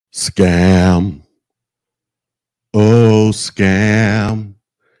Scam. Oh, scam.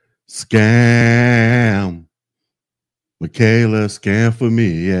 Scam. Michaela, scam for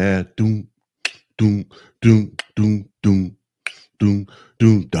me. Yeah. Doom, doom, doom, doom, doom, doom,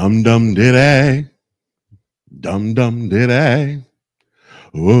 doom. Dum dum did I. Dum dum did I.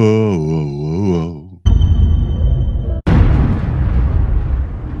 Whoa, whoa, whoa, whoa.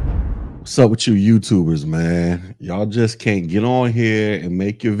 What's up with you YouTubers, man? Y'all just can't get on here and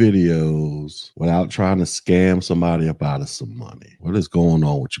make your videos without trying to scam somebody up out of some money. What is going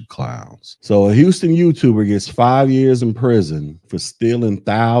on with you clowns? So a Houston YouTuber gets 5 years in prison for stealing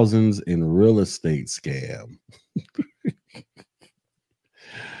thousands in real estate scam.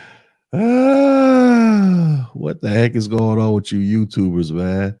 What the heck is going on with you YouTubers,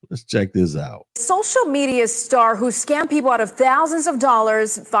 man? Let's check this out. Social media star who scammed people out of thousands of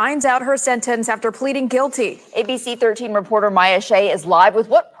dollars finds out her sentence after pleading guilty. ABC 13 reporter Maya Shea is live with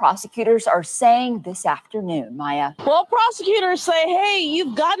what prosecutors are saying this afternoon. Maya. Well, prosecutors say, hey,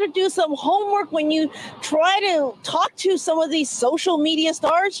 you've got to do some homework when you try to talk to some of these social media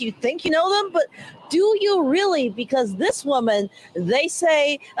stars. You think you know them, but do you really? Because this woman, they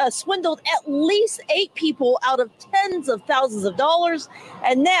say, swindled at least 8 people out of tens of thousands of dollars.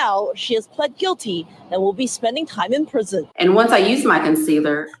 And now she has pled guilty and will be spending time in prison. And once I used my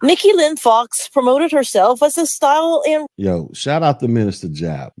concealer, Nikki Lynn Fox promoted herself as a style and... Yo, shout out to Minister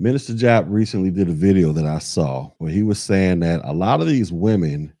Jap. Minister Jap recently did a video that I saw where he was saying that a lot of these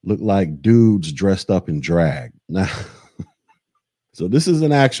women look like dudes dressed up in drag. Now, so this is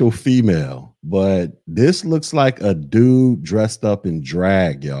an actual female, but this looks like a dude dressed up in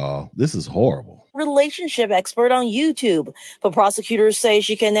drag, y'all. This is horrible. Relationship expert on YouTube, but prosecutors say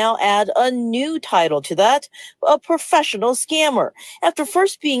she can now add a new title to that, a professional scammer, after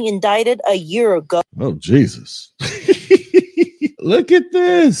first being indicted a year ago. Oh, Jesus. Look at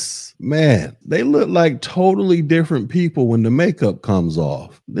this. Man, they look like totally different people when the makeup comes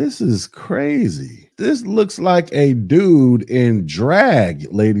off. This is crazy. This looks like a dude in drag,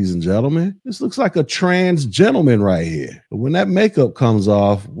 ladies and gentlemen. This looks like a trans gentleman right here. But when that makeup comes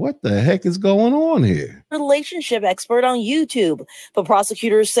off, what the heck is going on here? Relationship expert on YouTube, but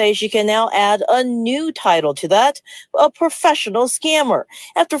prosecutors say she can now add a new title to that, a professional scammer.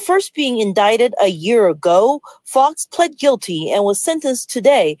 After first being indicted a year ago, Fox pled guilty and was sentenced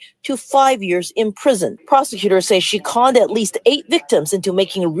today to 5 years in prison. Prosecutors say she conned at least 8 victims into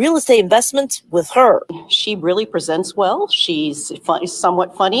making real estate investments with her. She really presents well. She's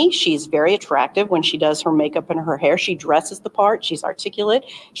somewhat funny. She's very attractive when she does her makeup and her hair. She dresses the part. She's articulate.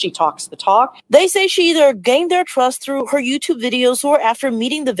 She talks the talk. They say she either gained their trust through her YouTube videos or after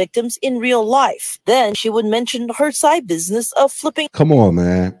meeting the victims in real life. Then she would mention her side business of flipping. Come on,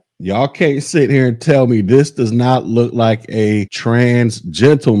 man. Y'all can't sit here and tell me this does not look like a trans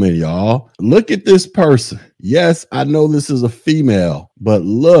gentleman, y'all. Look at this person. Yes, I know this is a female, but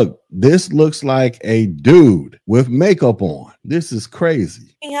look, this looks like a dude with makeup on. This is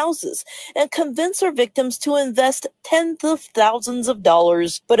crazy. Houses and convince her victims to invest tens of thousands of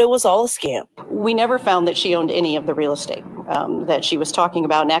dollars, but it was all a scam. We never found that she owned any of the real estate that she was talking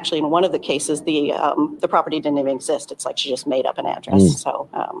about. And actually, in one of the cases, the property didn't even exist. It's like she just made up an address. So,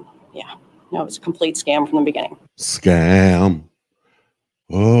 yeah, no, it was a complete scam from the beginning. Scam.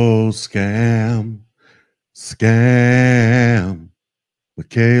 Oh, scam. Scam.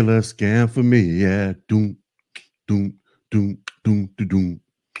 Michaela, scam for me. Yeah. Doom, doom, doom, doom, doom,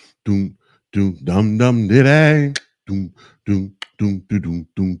 doom, doom, dum, dum, did I? Doom, doom, doom, doom,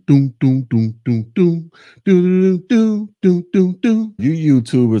 doom, doom, doom, doom, doom, doom, doom, doom, doom, doom, doom. You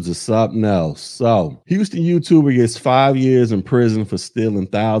YouTubers are something else. So, Houston YouTuber gets 5 years in prison for stealing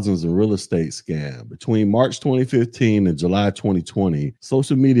thousands in real estate scam. Between March 2015 and July 2020,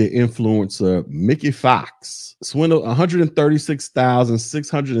 social media influencer Mickey Fox swindled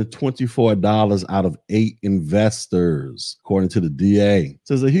 $136,624 out of 8 investors, according to the DA. It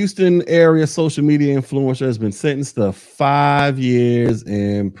says a Houston area social media influencer has been sentenced to 5 years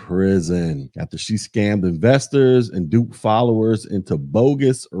in prison after she scammed investors and duped followers into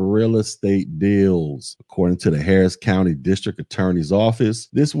bogus real estate deals, according to the Harris County District Attorney's Office.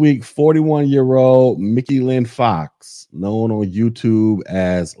 This week, 41-year-old Mickey Lynn Fox, known on YouTube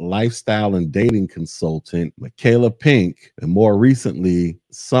as lifestyle and dating consultant Michaela Pink, and more recently,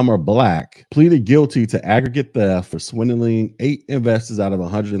 Summer Black, pleaded guilty to aggregate theft for swindling 8 investors out of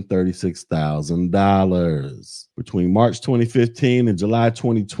 $136,000. Between March 2015 and July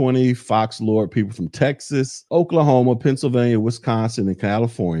 2020, Fox lured people from Texas, Oklahoma, Pennsylvania, Wisconsin, and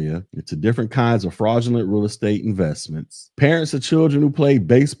California into different kinds of fraudulent real estate investments. Parents of children who played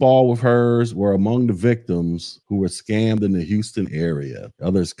baseball with hers were among the victims who were scammed in the Houston area.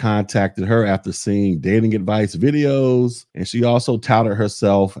 Others contacted her after seeing dating advice videos, and she also touted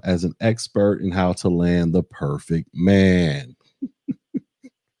herself as an expert in how to land the perfect man.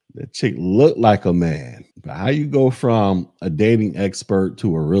 That chick looked like a man. But how you go from a dating expert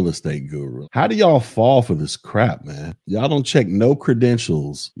to a real estate guru? How do y'all fall for this crap, man? Y'all don't check no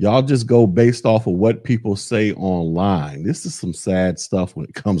credentials. Y'all just go based off of what people say online. This is some sad stuff when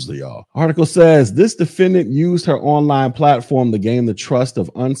it comes to y'all. Article says this defendant used her online platform to gain the trust of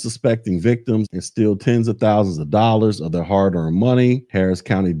unsuspecting victims and steal tens of thousands of dollars of their hard-earned money. Harris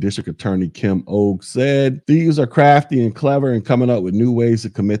County District Attorney Kim Ogue said, thieves are crafty and clever in coming up with new ways to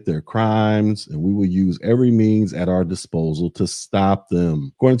commit their crimes, and we will use every means at our disposal to stop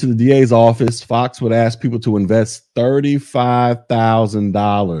them. According to the DA's office, Fox would ask people to invest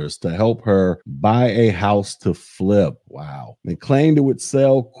 $35,000 to help her buy a house to flip. Wow. And claimed it would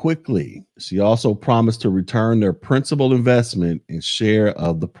sell quickly. She also promised to return their principal investment and share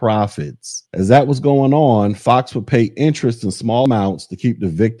of the profits. As that was going on, Fox would pay interest in small amounts to keep the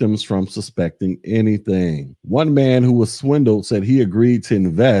victims from suspecting anything. One man who was swindled said he agreed to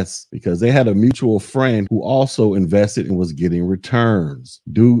invest because they had a mutual friend who also invested and was getting returns.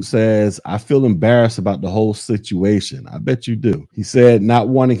 Dude says, I feel embarrassed about the whole situation. I bet you do. He said, not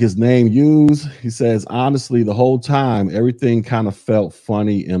wanting his name used, he says, honestly, the whole time, everything kind of felt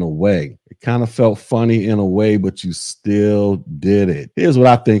funny in a way. It kind of felt funny in a way, but you still did it. Here's what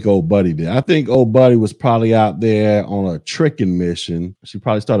I think old buddy did. I think old buddy was probably out there on a tricking mission. She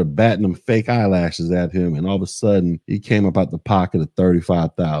probably started batting them fake eyelashes at him, and all of a sudden, he came up out the pocket of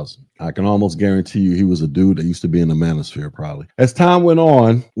 $35,000. I can almost guarantee you he was a dude that used to be in the manosphere probably. As time went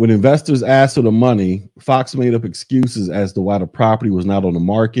on, when investors asked for the money, Fox made up excuses as to why the property was not on the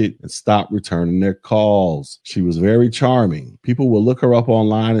market and stopped returning their calls. She was very charming. People will look her up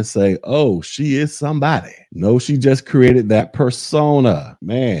online and say, oh, she is somebody. No, she just created that persona.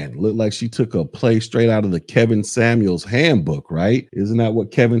 Man, looked like she took a play straight out of the Kevin Samuels handbook, right? Isn't that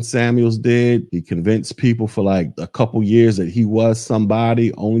what Kevin Samuels did? He convinced people for like a couple years that he was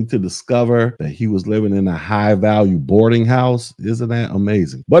somebody, only to discover that he was living in a high value boarding house. Isn't that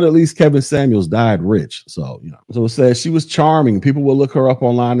amazing? But at least Kevin Samuels died rich. So, so it says she was charming. People will look her up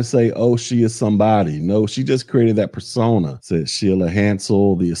online and say, oh, she is somebody. No, she just created that persona, said Sheila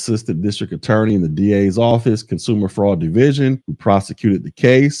Hansel, the assistant district attorney in the DA's office, Consumer Fraud Division, who prosecuted the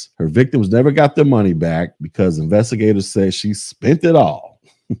case. Her victims never got their money back because investigators said she spent it all.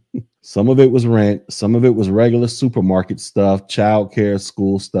 Some of it was rent, some of it was regular supermarket stuff, childcare,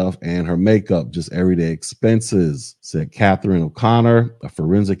 school stuff, and her makeup, just everyday expenses, said Catherine O'Connor, a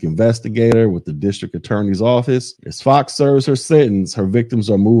forensic investigator with the district attorney's office. As Fox serves her sentence, her victims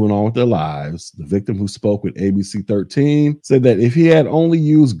are moving on with their lives. The victim who spoke with ABC 13 said that if he had only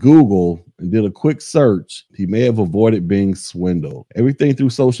used Google and did a quick search, he may have avoided being swindled. Everything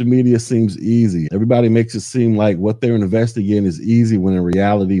through social media seems easy. Everybody makes it seem like what they're investing in is easy when in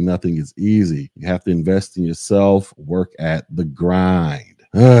reality, nothing is easy. You have to invest in yourself, work at the grind.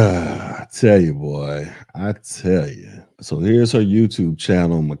 I tell you, boy, I tell you. So here's her YouTube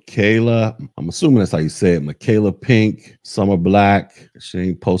channel, Michaela. I'm assuming that's how you say it. Michaela Pink, Summer Black. She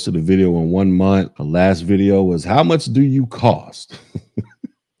ain't posted a video in 1 month. Her last video was, how much do you cost?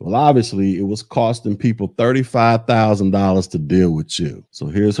 Well, obviously, it was costing people $35,000 to deal with you. So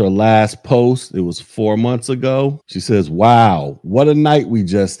here's her last post. It was 4 months ago. She says, wow, what a night we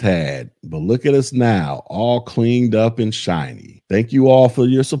just had. But look at us now, all cleaned up and shiny. Thank you all for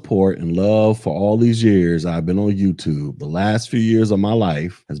your support and love for all these years I've been on YouTube. The last few years of my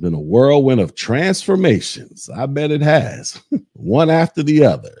life has been a whirlwind of transformations. I bet it has. One after the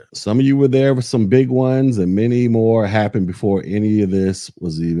other. Some of you were there for some big ones, and many more happened before any of this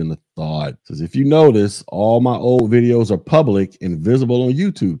was even a thought. Says, if you notice, all my old videos are public and visible on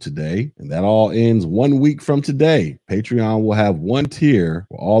YouTube today, and that all ends 1 week from today. Patreon will have one tier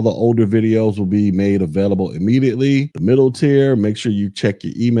where all the older videos will be made available immediately. The middle tier, make sure you check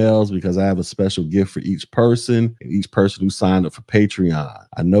your emails because I have a special gift for each person and each person who signed up for Patreon.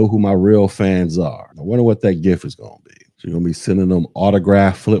 I know who my real fans are. I wonder what that gift is going to be. She's going to be sending them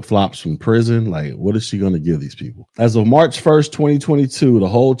autographed flip-flops from prison. Like, what is she going to give these people? As of March 1st, 2022, the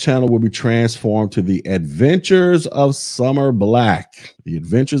whole channel will be transformed to the Adventures of Summer Black. The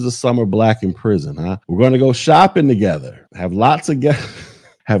Adventures of Summer Black in prison, huh? We're going to go shopping together. Have lots of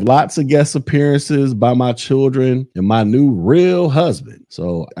have lots of guest appearances by my children and my new real husband.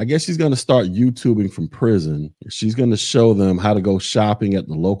 So I guess she's going to start YouTubing from prison. She's going to show them how to go shopping at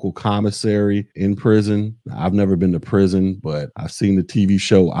the local commissary in prison. I've never been to prison, but I've seen the TV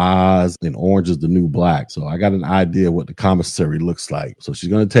show Oz and Orange is the New Black. So I got an idea what the commissary looks like. So she's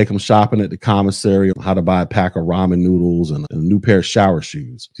going to take them shopping at the commissary, how to buy a pack of ramen noodles and a new pair of shower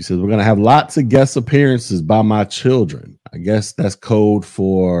shoes. She says, we're going to have lots of guest appearances by my children. I guess that's code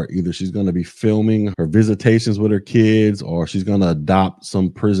for either she's going to be filming her visitations with her kids or she's going to adopt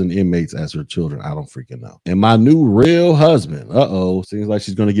some prison inmates as her children. I don't freaking know. And my new real husband. Seems like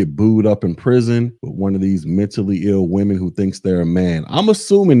she's going to get booed up in prison with one of these mentally ill women who thinks they're a man. I'm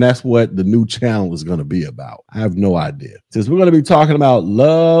assuming that's what the new channel is going to be about. I have no idea. Since we're going to be talking about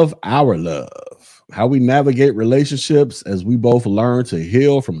love, our love, how we navigate relationships as we both learn to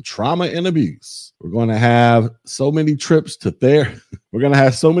heal from trauma and abuse. We're going to have so many trips to therapy. We're going to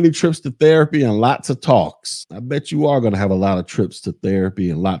have so many trips to therapy and lots of talks. I bet you are going to have a lot of trips to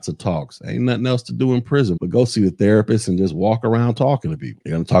therapy and lots of talks. Ain't nothing else to do in prison, but go see the therapist and just walk around talking to people.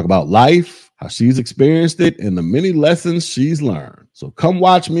 You're going to talk about life, how she's experienced it, and the many lessons she's learned. So come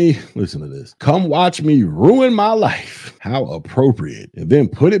watch me, listen to this, come watch me ruin my life. How appropriate. And then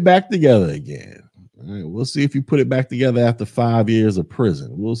put it back together again. All right, we'll see if you put it back together after 5 years of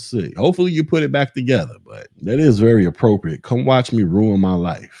prison. We'll see. Hopefully you put it back together, but that is very appropriate. Come watch me ruin my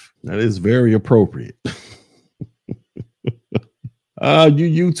life. That is very appropriate.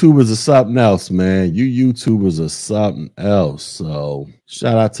 You YouTubers are something else, man. You YouTubers are something else. So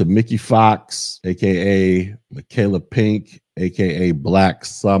shout out to Mickey Fox, a.k.a. Michaela Pink, a.k.a. Black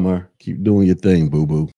Summer. Keep doing your thing, boo-boo.